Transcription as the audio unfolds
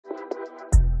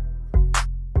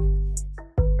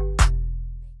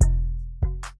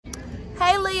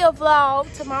Leah vlog.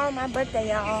 Tomorrow my birthday,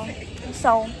 y'all.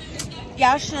 So,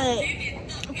 y'all should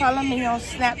follow me on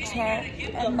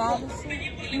Snapchat at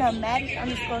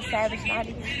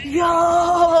Maddie_Savage90.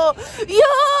 Yo!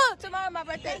 Tomorrow my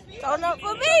birthday. Turn up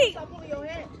for me.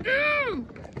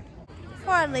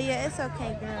 Poor Leah. It's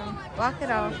okay, girl. Walk it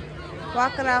off.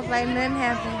 Walk it off like nothing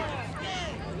happened.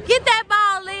 Get that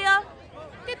ball, Leah.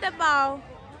 Get that ball.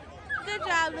 Good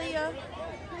job, Leah.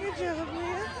 Good job,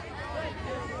 Leah.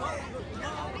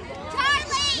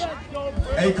 Charlie!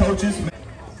 Hey, coaches.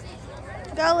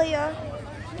 Go, Leah.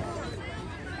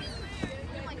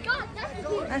 Oh my God,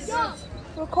 that's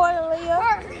Recording,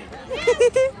 Leah.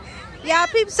 Y'all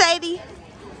peep Sadie.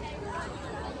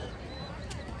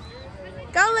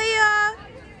 Go, Leah.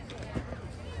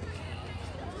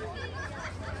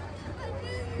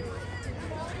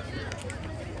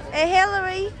 Hey,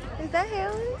 Hillary. Is that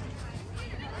Hillary?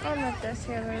 I don't know if that's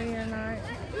Hillary or not.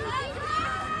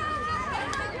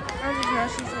 I just know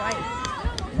she's white.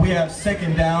 We have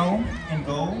second down and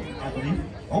goal, I believe.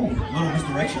 Oh, little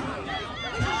misdirection.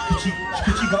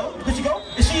 Could she go? Could she go?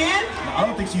 Is she in? No, I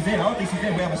don't think she's in. We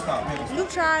haven't stopped. You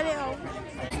tried it. Oh.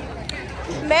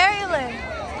 Maryland.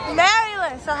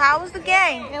 So how was the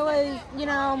game? It was,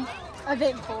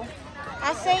 eventful.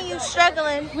 I seen you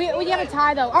struggling. We got a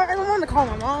tie though. I don't want to call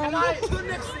my mom.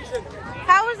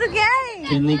 How was the game?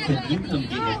 Finley, could you come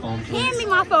get your phone, please? Hand me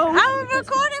my phone. I was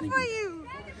recording for you.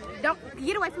 Don't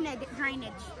get away from that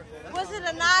drainage. Was it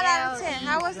a 9 out of 10?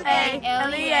 How was the game?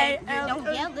 Don't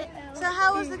yell it. So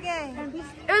how was the game?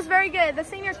 It was very good. The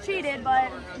seniors cheated, but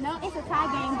No, it's a tie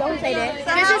game. Don't say that.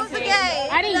 So how was the game?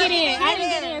 I didn't get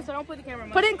in, so don't put the camera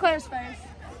on. put it in Claire's face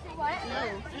What?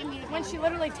 when she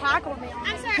literally tackled me.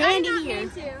 I'm sorry. Hand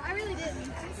it here. I really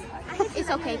didn't. It's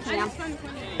okay, Cam.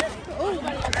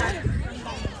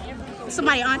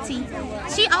 Somebody auntie.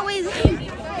 She always.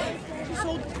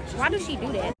 Why does she do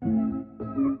that?